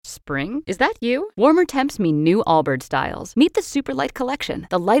spring? Is that you? Warmer temps mean new Allbirds styles. Meet the Superlight Collection,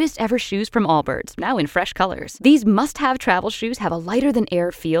 the lightest ever shoes from Allbirds, now in fresh colors. These must-have travel shoes have a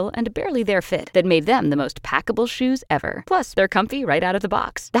lighter-than-air feel and a barely-there fit that made them the most packable shoes ever. Plus, they're comfy right out of the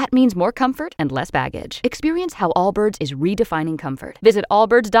box. That means more comfort and less baggage. Experience how Allbirds is redefining comfort. Visit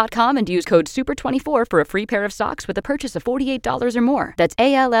allbirds.com and use code SUPER24 for a free pair of socks with a purchase of $48 or more. That's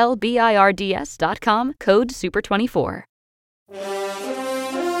ALLBIRDS.com, code SUPER24.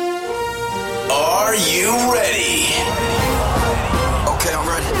 Are you ready? Okay, I'm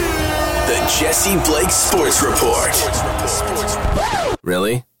ready. The Jesse Blake Sports Report.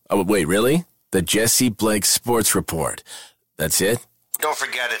 Really? Oh, wait, really? The Jesse Blake Sports Report. That's it? Don't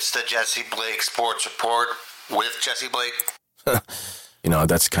forget, it's the Jesse Blake Sports Report with Jesse Blake.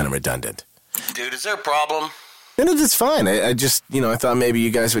 That's kind of redundant. Dude, is there a problem? No, that's fine. I just, I thought maybe you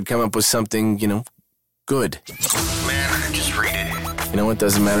guys would come up with something, good. Man, just read it. You know what?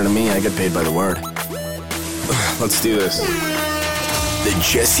 Doesn't matter to me. I get paid by the word. Let's do this. The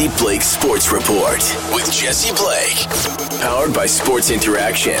Jesse Blake Sports Report with Jesse Blake. Powered by Sports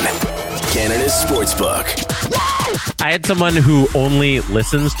Interaction, Canada's sportsbook. I had someone who only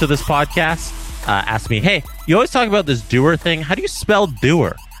listens to this podcast ask me, hey, you always talk about this doer thing. How do you spell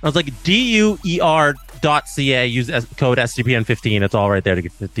doer? I was like, DUER.ca. Use code SDPN15. It's all right there to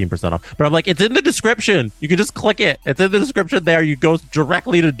get 15% off. But I'm like, it's in the description. You can just click it. It's in the description there. You go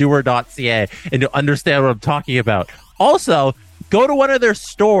directly to doer.ca and you'll understand what I'm talking about. Also, go to one of their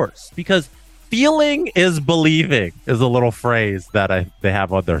stores because feeling is believing is a little phrase that they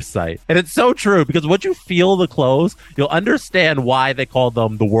have on their site. And it's so true because once you feel the clothes, you'll understand why they call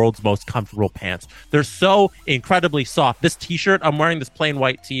them the world's most comfortable pants. They're so incredibly soft. This t-shirt, I'm wearing this plain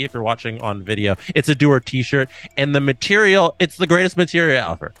white tee if you're watching on video. It's a Doer t-shirt. And the material, it's the greatest material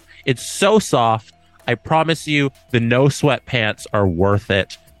ever. It's so soft. I promise you, the no sweat pants are worth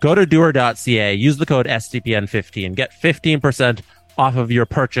it. Go to doer.ca, use the code SDPN15, get 15% off of your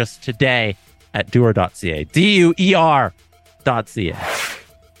purchase today at doer.ca, DUER.ca.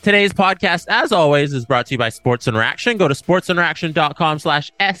 Today's podcast, as always, is brought to you by Sports Interaction. Go to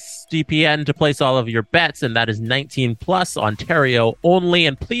sportsinteraction.com/SDPN to place all of your bets, and that is 19 plus, Ontario only.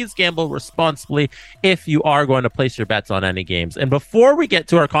 And please gamble responsibly if you are going to place your bets on any games. And before we get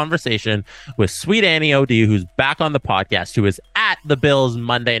to our conversation with Sweet Annie OD, who's back on the podcast, who is at the Bills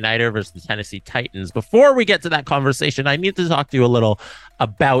Monday Nighter versus the Tennessee Titans, before we get to that conversation, I need to talk to you a little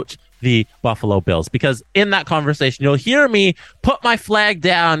about the Buffalo Bills, because in that conversation, you'll hear me put my flag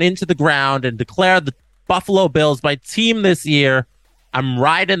down into the ground and declare the Buffalo Bills my team this year. I'm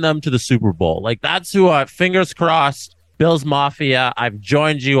riding them to the Super Bowl. Like, that's who fingers crossed, Bills Mafia. I've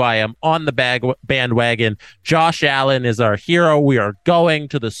joined you. I am on the bandwagon. Josh Allen is our hero. We are going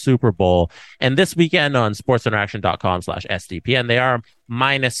to the Super Bowl. And this weekend on sportsinteraction.com/SDPN, they are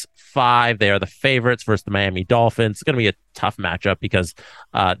 -5. They are the favorites versus the Miami Dolphins. It's going to be a tough matchup because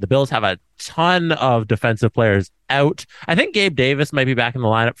the Bills have a ton of defensive players out. I think Gabe Davis might be back in the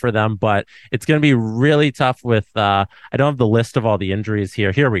lineup for them, but it's going to be really tough with, I don't have the list of all the injuries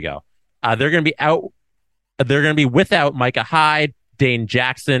here. Here we go. They're going to be out. They're going to be without Micah Hyde, Dane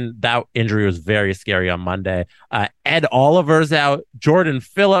Jackson. That injury was very scary on Monday. Ed Oliver's out. Jordan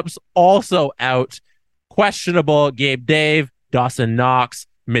Phillips also out. Questionable. Gabe Dave, Dawson Knox,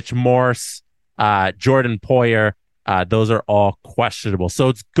 Mitch Morse, Jordan Poyer. Those are all questionable. So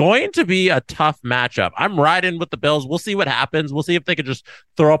it's going to be a tough matchup. I'm riding with the Bills. We'll see what happens. We'll see if they can just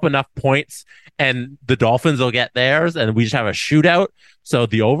throw up enough points and the Dolphins will get theirs and we just have a shootout. So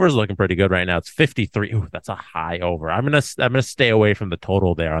the over is looking pretty good right now. It's 53. Ooh, that's a high over. I'm gonna stay away from the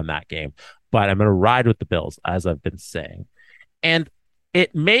total there on that game, but I'm gonna ride with the Bills, as I've been saying. And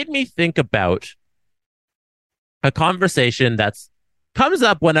it made me think about a conversation that's comes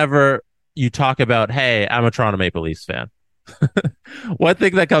up whenever you talk about, hey, I'm a Toronto Maple Leafs fan. One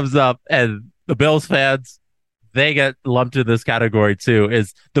thing that comes up, and the Bills fans, they get lumped in this category too,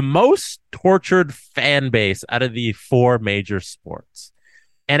 is the most tortured fan base out of the four major sports.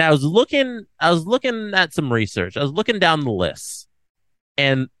 And I was looking at some research. I was looking down the list.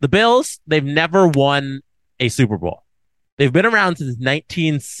 And the Bills, they've never won a Super Bowl. They've been around since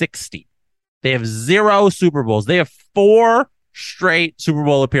 1960. They have 0 Super Bowls. They have 4 straight Super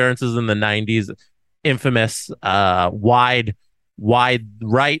Bowl appearances in the 90s. Infamous wide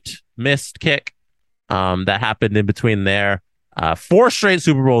right missed kick that happened in between there. 4 straight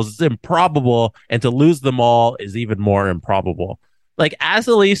Super Bowls is improbable, and to lose them all is even more improbable. Like, as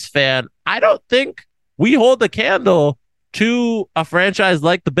a Leafs fan, I don't think we hold the candle to a franchise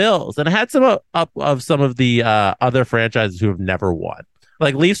like the Bills. And I had some up of some of the other franchises who have never won.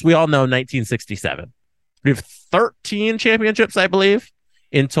 Like Leafs, we all know 1967. We have 13 championships, I believe.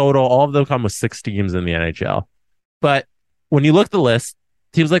 in total. All of them come with 6 teams in the NHL. But when you look at the list,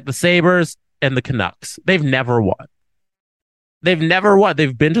 teams like the Sabres and the Canucks, they've never won. They've never won.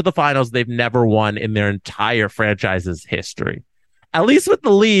 They've been to the finals. They've never won in their entire franchise's history. At least with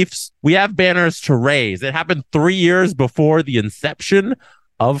the Leafs, we have banners to raise. It happened 3 years before the inception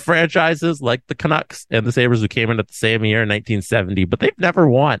of franchises like the Canucks and the Sabres, who came in at the same year in 1970, but they've never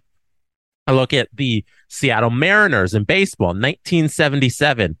won. I look at the Seattle Mariners in baseball,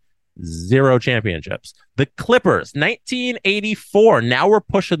 1977, 0 championships. The Clippers, 1984. Now we're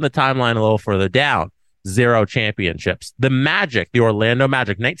pushing the timeline a little further down. 0 championships. The Magic, the Orlando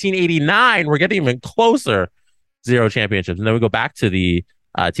Magic, 1989. We're getting even closer. 0 championships. And then we go back to the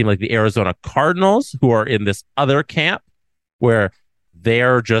team like the Arizona Cardinals, who are in this other camp where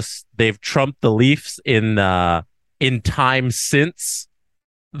they've trumped the Leafs in time since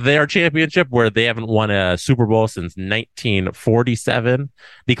their championship, where they haven't won a Super Bowl since 1947.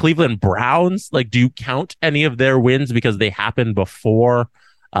 The Cleveland Browns, do you count any of their wins because they happened before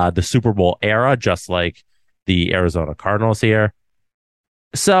the Super Bowl era, just like the Arizona Cardinals here?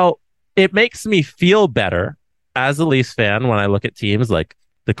 So it makes me feel better as a Leafs fan when I look at teams like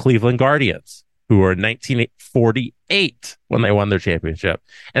the Cleveland Guardians, who were in 1948 when they won their championship.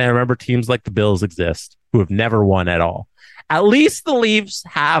 And I remember teams like the Bills exist, who have never won at all. At least the Leafs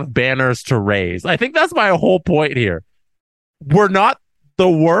have banners to raise. I think that's my whole point here. We're not the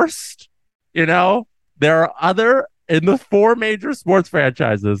worst, There are in the 4 major sports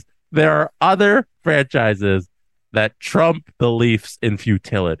franchises, there are other franchises that trump the Leafs in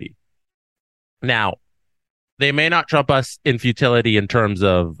futility. Now, they may not trump us in futility in terms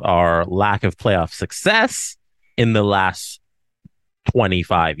of our lack of playoff success in the last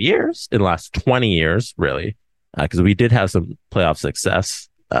 25 years, in the last 20 years, really, because we did have some playoff success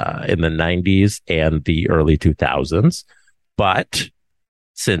in the 90s and the early 2000s. But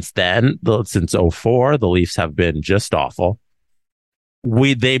since then, since 2004, the Leafs have been just awful.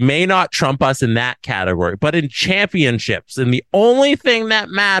 They may not trump us in that category, but in championships, and the only thing that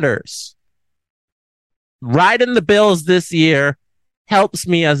matters, riding the Bills this year helps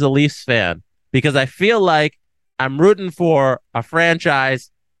me as a Leafs fan, because I feel like I'm rooting for a franchise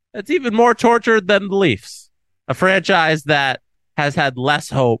that's even more tortured than the Leafs, a franchise that has had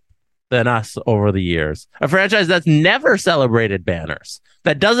less hope than us over the years, a franchise that's never celebrated banners,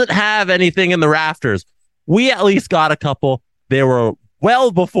 that doesn't have anything in the rafters. We at least got a couple. They were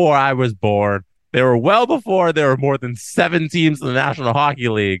well before I was born. They were well before there were more than 7 teams in the National Hockey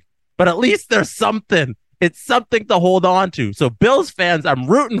League, but at least there's something. It's something to hold on to. So Bills fans, I'm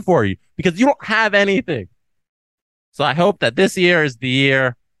rooting for you because you don't have anything. So I hope that this year is the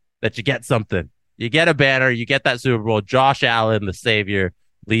year that you get something. You get a banner, you get that Super Bowl. Josh Allen, the savior,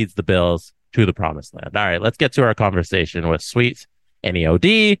 leads the Bills to the promised land. All right, let's get to our conversation with Sweet Annie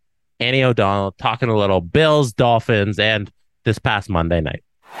OD, Annie O'Donnell, talking a little Bills, Dolphins, and this past Monday night.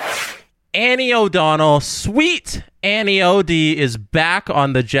 Annie O'Donnell, Sweet Annie OD, is back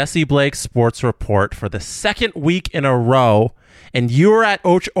on the Jesse Blake Sports Report for the 2nd week in a row. And you were at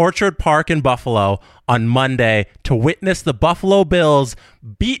Orchard Park in Buffalo on Monday to witness the Buffalo Bills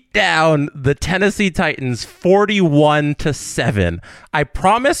beat down the Tennessee Titans 41-7. I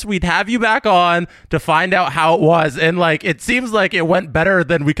promised we'd have you back on to find out how it was. And it seems like it went better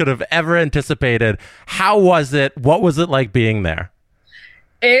than we could have ever anticipated. How was it? What was it like being there?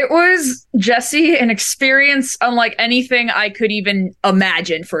 It was, Jesse, an experience unlike anything I could even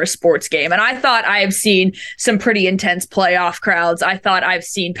imagine for a sports game. And I thought I have seen some pretty intense playoff crowds. I thought I've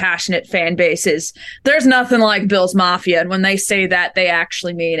seen passionate fan bases. There's nothing like Bills Mafia. And when they say that, they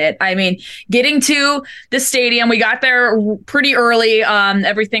actually mean it. I mean, getting to the stadium, we got there pretty early.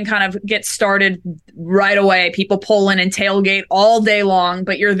 Everything kind of gets started right away. People pull in and tailgate all day long,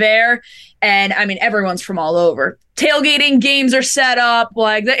 but you're there. And I mean, everyone's from all over. Tailgating games are set up.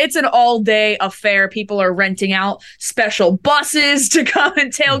 It's an all-day affair. People are renting out special buses to come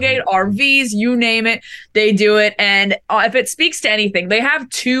and tailgate, RVs, you name it. They do it. And if it speaks to anything, they have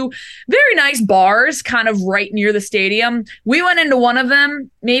 2 very nice bars kind of right near the stadium. We went into one of them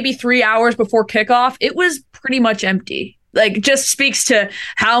maybe 3 hours before kickoff. It was pretty much empty. Just speaks to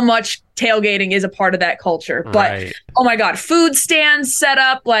how much tailgating is a part of that culture. But, Oh my God, food stands set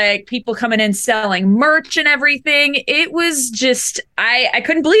up, people coming in selling merch and everything. It was just, I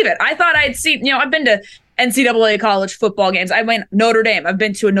couldn't believe it. I thought I'd seen, I've been to NCAA college football games. I went Notre Dame. I've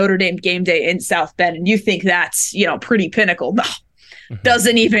been to a Notre Dame game day in South Bend, and you think that's, pretty pinnacle. No,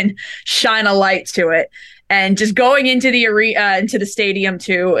 doesn't even shine a light to it. And just going into the arena, into the stadium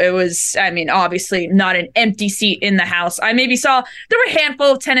too, it was, I mean, obviously not an empty seat in the house. I maybe saw, there were a handful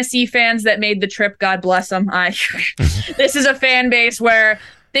of Tennessee fans that made the trip. God bless them. This is a fan base where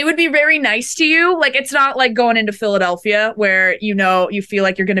they would be very nice to you. Like, it's not like going into Philadelphia where, you feel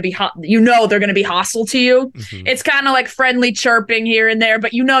like you're going to be hot. They're going to be hostile to you. Mm-hmm. It's kind of like friendly chirping here and there,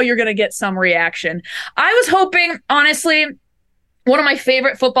 but you're going to get some reaction. I was hoping, honestly, one of my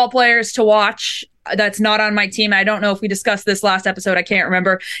favorite football players to watch that's not on my team, I don't know if we discussed this last episode, I can't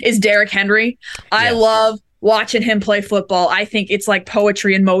remember, is Derrick Henry. Yes. I love watching him play football. I think it's like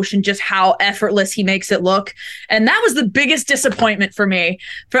poetry in motion, just how effortless he makes it look. And that was the biggest disappointment for me.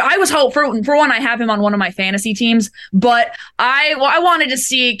 I was hoping, for one, I have him on one of my fantasy teams, but I wanted to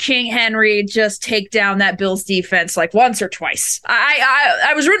see King Henry just take down that Bills defense like once or twice.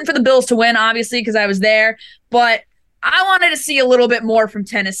 I was rooting for the Bills to win, obviously, because I was there, but I wanted to see a little bit more from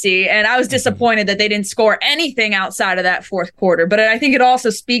Tennessee, and I was disappointed that they didn't score anything outside of that fourth quarter. But I think it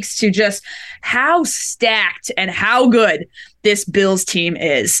also speaks to just how stacked and how good this Bills team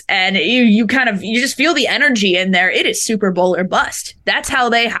is. And you just feel the energy in there. It is Super Bowl or bust. That's how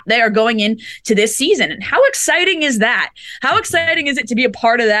they are going into this season. And how exciting is that? How exciting is it to be a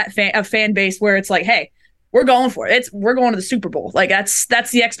part of that fan base where it's like, hey, we're going for it. We're going to the Super Bowl. Like that's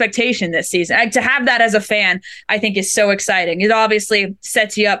the expectation this season. To have that as a fan, I think is so exciting. It obviously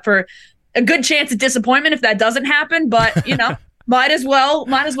sets you up for a good chance of disappointment if that doesn't happen, but might as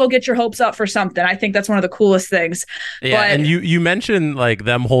well get your hopes up for something. I think that's one of the coolest things. Yeah, and you mentioned like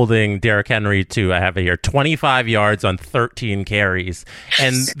them holding Derrick Henry to, I have it here, 25 yards on 13 carries.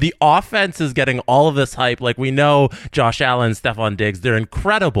 And the offense is getting all of this hype. Like we know Josh Allen, Stephon Diggs, they're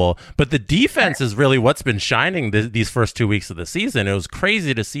incredible. But the defense is really what's been shining these first 2 weeks of the season. It was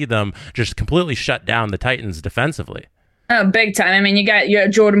crazy to see them just completely shut down the Titans defensively. Oh, big time. I mean, you got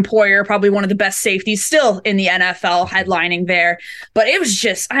Jordan Poyer, probably one of the best safeties still in the NFL, headlining there. But it was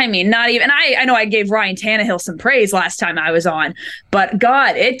just, I mean, not even, I know I gave Ryan Tannehill some praise last time I was on, but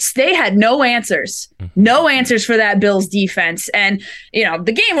God, they had no answers for that Bills defense. And,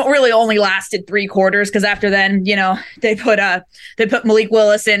 the game really only lasted 3 quarters because after then, they put Malik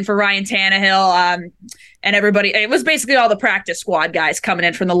Willis in for Ryan Tannehill. And everybody, it was basically all the practice squad guys coming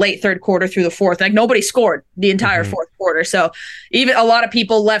in from the late third quarter through the fourth. Like nobody scored the entire fourth quarter. So even a lot of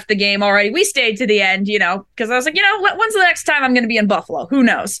people left the game already. We stayed to the end, because I was like, when's the next time I'm going to be in Buffalo? Who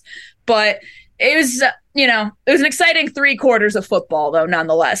knows? But it was, it was an exciting 3 quarters of football, though,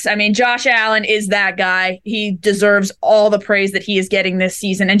 nonetheless. I mean, Josh Allen is that guy. He deserves all the praise that he is getting this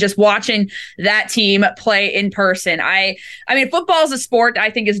season. And just watching that team play in person. I mean, football is a sport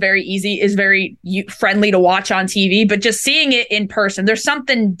I think is very easy, is very friendly to watch on TV. But just seeing it in person, there's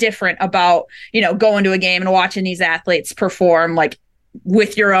something different about, going to a game and watching these athletes perform like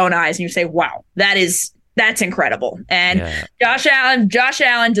with your own eyes. And you say, wow, that's incredible. And Josh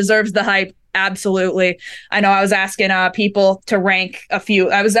Allen deserves the hype. Absolutely. I know I was asking people to rank a few.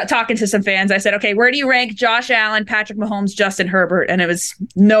 I was talking to some fans. I said, okay, where do you rank Josh Allen, Patrick Mahomes, Justin Herbert? And it was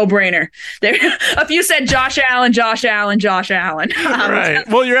no brainer. A few said Josh Allen. Right.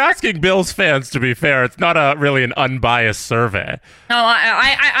 Well, you're asking Bills fans, to be fair. It's not really an unbiased survey. No,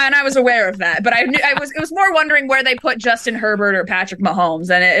 I was aware of that, but it was more wondering where they put Justin Herbert or Patrick Mahomes.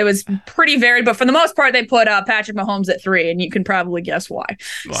 And it was pretty varied, but for the most part, they put Patrick Mahomes at 3, and you can probably guess why.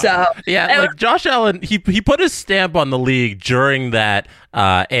 Wow. So yeah. Like Josh Allen, he put his stamp on the league during that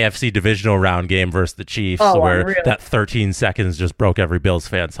AFC divisional round game versus the Chiefs, where unreal. That 13 seconds just broke every Bills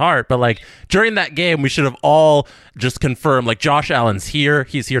fan's heart. But like during that game, we should have all just confirmed like Josh Allen's here.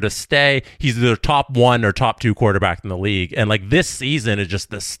 He's here to stay. He's either top 1 or top 2 quarterback in the league. And like this season is just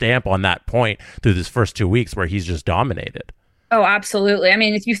the stamp on that point through this first 2 weeks where he's just dominated. Oh, absolutely. I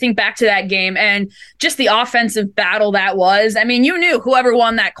mean, if you think back to that game and just the offensive battle that was, I mean, you knew whoever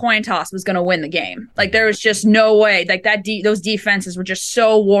won that coin toss was going to win the game. Like there was just no way. Like those defenses were just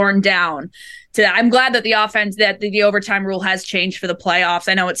so worn down to that. I'm glad that the overtime rule has changed for the playoffs.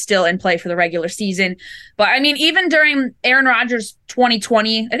 I know it's still in play for the regular season, but I mean, even during Aaron Rodgers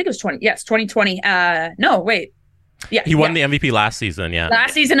 2020, I think it was 2020. No, wait. Yeah, he won the MVP last season. Yeah,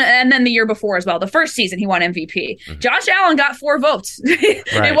 last season, and then the year before as well. The first season he won MVP. Mm-hmm. Josh Allen got 4 votes. Right.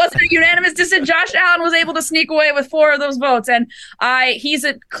 It wasn't a unanimous decision. Josh Allen was able to sneak away with 4 of those votes, and he's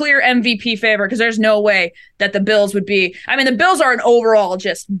a clear MVP favorite because there's no way that the Bills would be. I mean, the Bills are an overall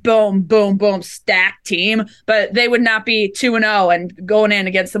just boom, boom, boom stacked team, but they would not be 2-0 and going in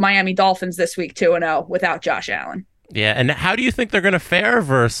against the Miami Dolphins this week 2-0 without Josh Allen. Yeah, and how do you think they're going to fare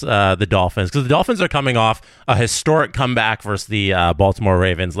versus the Dolphins? Because the Dolphins are coming off a historic comeback versus the Baltimore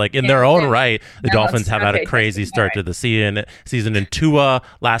Ravens. Like, in their own right, the Dolphins have had a crazy start to the season. In Tua,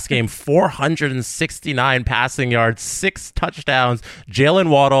 last game, 469 passing yards, 6 touchdowns. Jalen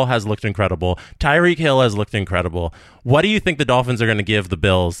Waddle has looked incredible. Tyreek Hill has looked incredible. What do you think the Dolphins are going to give the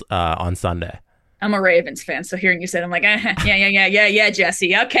Bills on Sunday? I'm a Ravens fan, so hearing you say it, I'm like, yeah,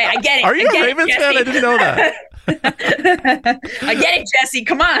 Jesse. Okay, I get it. Are you a Ravens fan? I didn't know that. I get it, Jesse.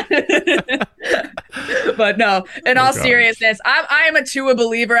 Come on. But no, in all seriousness, I am a Tua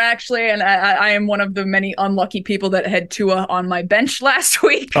believer, actually, and I am one of the many unlucky people that had Tua on my bench last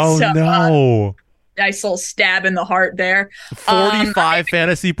week. Oh, so, no. Nice little stab in the heart there. 45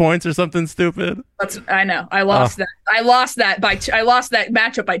 fantasy points or something stupid. I know. I lost that. I lost that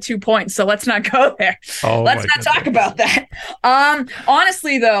matchup by 2 points. So let's not go there. Let's not talk about that.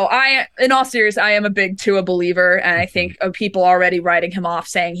 Honestly, though, in all seriousness, I am a big Tua believer, and I think of people already writing him off,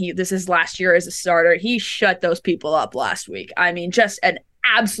 saying this is last year as a starter. He shut those people up last week. I mean, just an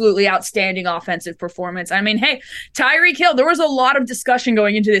absolutely outstanding offensive performance. I mean, hey, Tyreek Hill, there was a lot of discussion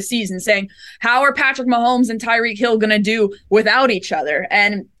going into this season saying, how are Patrick Mahomes and Tyreek Hill going to do without each other?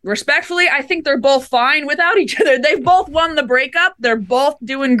 And respectfully, I think they're both fine without each other. They've both won the breakup. They're both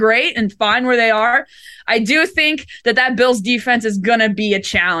doing great and fine where they are. I do think that Bills defense is going to be a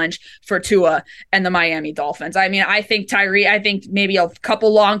challenge for Tua and the Miami Dolphins. I mean, I think maybe a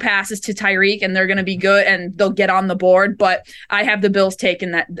couple long passes to Tyreek and they're going to be good and they'll get on the board. But I have the Bills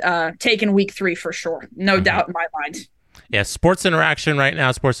taking week 3 for sure. No doubt in my mind. Yeah, Sports Interaction right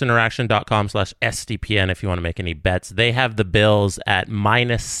now, sportsinteraction.com/SDPN if you want to make any bets. They have the Bills at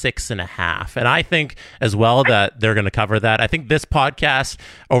 -6.5. And I think as well that they're going to cover that. I think this podcast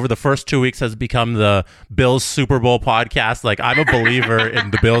over the first 2 weeks has become the Bills Super Bowl podcast. Like, I'm a believer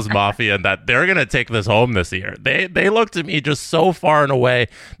in the Bills Mafia and that they're going to take this home this year. They look to me just so far and away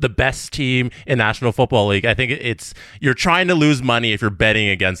the best team in National Football League. I think you're trying to lose money if you're betting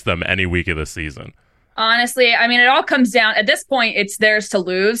against them any week of the season. Honestly, I mean, it all comes down at this point. It's theirs to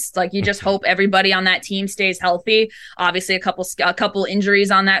lose. Like, you just hope everybody on that team stays healthy. Obviously, a couple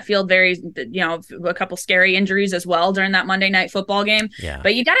injuries on that field, a couple scary injuries as well during that Monday Night Football game. Yeah.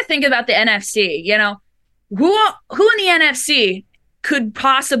 But you got to think about the NFC. You know, who in the NFC could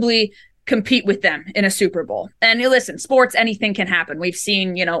possibly compete with them in a Super Bowl? And listen, sports, anything can happen. We've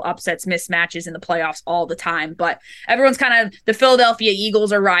seen, upsets, mismatches in the playoffs all the time, but everyone's the Philadelphia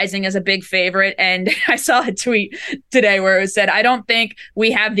Eagles are rising as a big favorite. And I saw a tweet today where it said, I don't think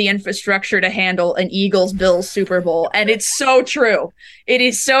we have the infrastructure to handle an Eagles-Bills Super Bowl. And it's so true. It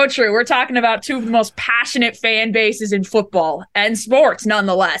is so true. We're talking about two of the most passionate fan bases in football and sports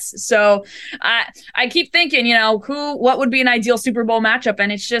nonetheless. So I keep thinking, what would be an ideal Super Bowl matchup?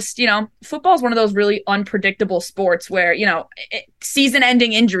 And it's just, football is one of those really unpredictable sports where,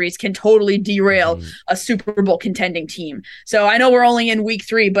 season-ending injuries can totally derail a Super Bowl contending team. So I know we're only in week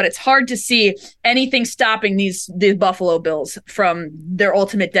 3, but it's hard to see anything stopping the Buffalo Bills from their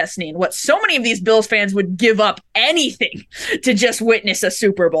ultimate destiny. And what so many of these Bills fans would give up anything to just witness a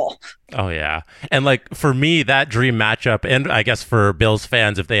Super Bowl. Oh, yeah. And for me, that dream matchup, and I guess for Bills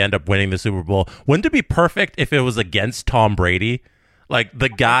fans, if they end up winning the Super Bowl, wouldn't it be perfect if it was against Tom Brady? Like, the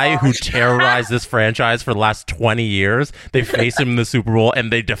guy who terrorized this franchise for the last 20 years, they face him in the Super Bowl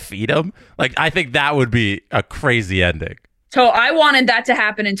and they defeat him. I think that would be a crazy ending. So I wanted that to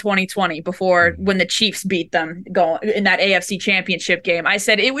happen in 2020 when the Chiefs beat them in that AFC Championship game. I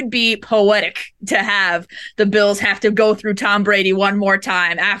said it would be poetic to have the Bills have to go through Tom Brady one more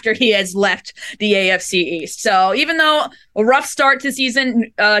time after he has left the AFC East. So even though a rough start to the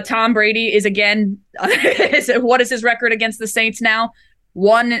season, Tom Brady is again, what is his record against the Saints now?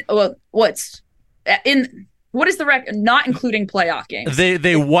 What is the record, not including playoff games?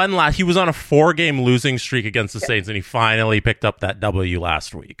 They won last. He was on a 4-game losing streak against the Saints, and he finally picked up that W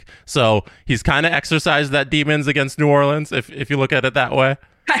last week. So he's kind of exercised that demons against New Orleans, if you look at it that way.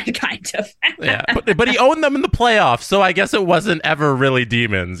 Kind of. Yeah, but he owned them in the playoffs, so I guess it wasn't ever really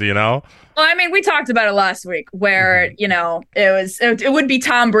demons, Well, I mean, we talked about it last week, where it would be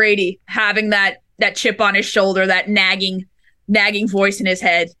Tom Brady having that chip on his shoulder, that nagging voice in his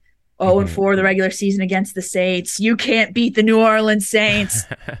head. 0-4 the regular season against the Saints. You can't beat the New Orleans Saints.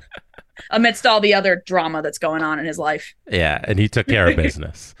 Amidst all the other drama that's going on in his life. Yeah, and he took care of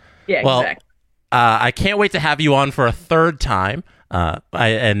business. Yeah, well, exactly. I can't wait to have you on for a third time.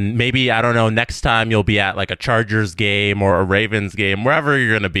 And maybe, I don't know, next time you'll be at a Chargers game or a Ravens game, wherever you're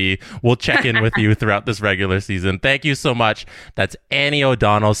going to be. We'll check in with you throughout this regular season. Thank you so much. That's Annie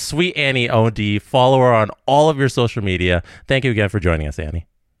O'Donnell, Sweet Annie OD. Follow her on all of your social media. Thank you again for joining us, Annie.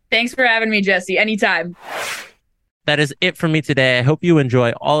 Thanks for having me, Jesse. Anytime. that is it for me today. I hope you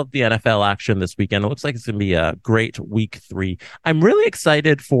enjoy all of the NFL action this weekend. It looks like it's going to be a great week 3. I'm really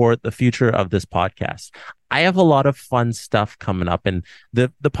excited for the future of this podcast. I have a lot of fun stuff coming up, and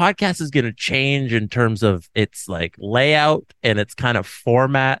the podcast is going to change in terms of its like layout and its kind of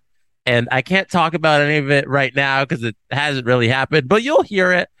format. And I can't talk about any of it right now because it hasn't really happened, but you'll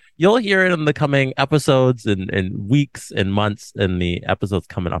hear it. You'll hear it in the coming episodes and weeks and months in the episodes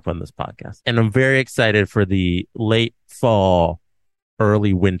coming up on this podcast. And I'm very excited for the late fall,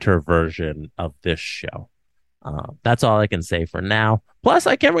 early winter version of this show. That's all I can say for now. Plus,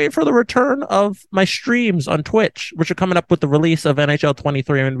 I can't wait for the return of my streams on Twitch, which are coming up with the release of NHL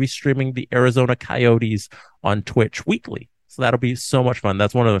 23. I'm going to be streaming the Arizona Coyotes on Twitch weekly. So that'll be so much fun.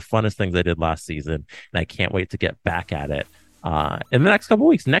 That's one of the funnest things I did last season, and I can't wait to get back at it in the next couple of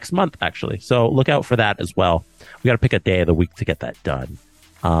weeks, next month, actually. So look out for that as well. We got to pick a day of the week to get that done.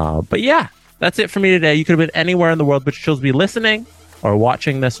 But yeah, that's it for me today. You could have been anywhere in the world, but you chose to be listening or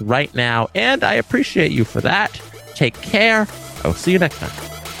watching this right now, and I appreciate you for that. Take care. I'll see you next time.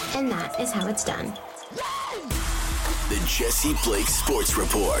 And that is how it's done. The Jesse Blake Sports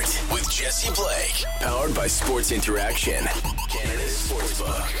Report with Jesse Blake, powered by Sports Interaction, Canada's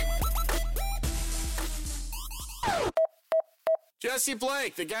Sportsbook. Jesse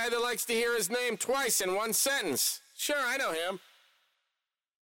Blake, the guy that likes to hear his name twice in one sentence. Sure, I know him.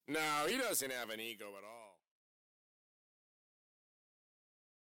 No, he doesn't have an ego at all.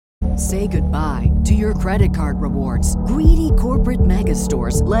 Say goodbye to your credit card rewards. Greedy corporate mega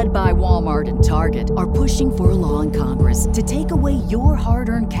stores, led by Walmart and Target, are pushing for a law in Congress to take away your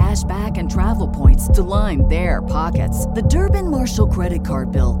hard-earned cash back and travel points to line their pockets. The Durbin-Marshall credit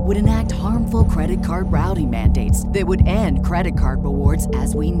card bill would enact harmful credit card routing mandates that would end credit card rewards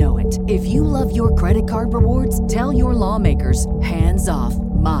as we know it. If you love your credit card rewards, tell your lawmakers, hands off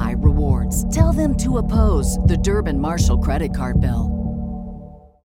my rewards. Tell them to oppose the Durbin-Marshall credit card bill.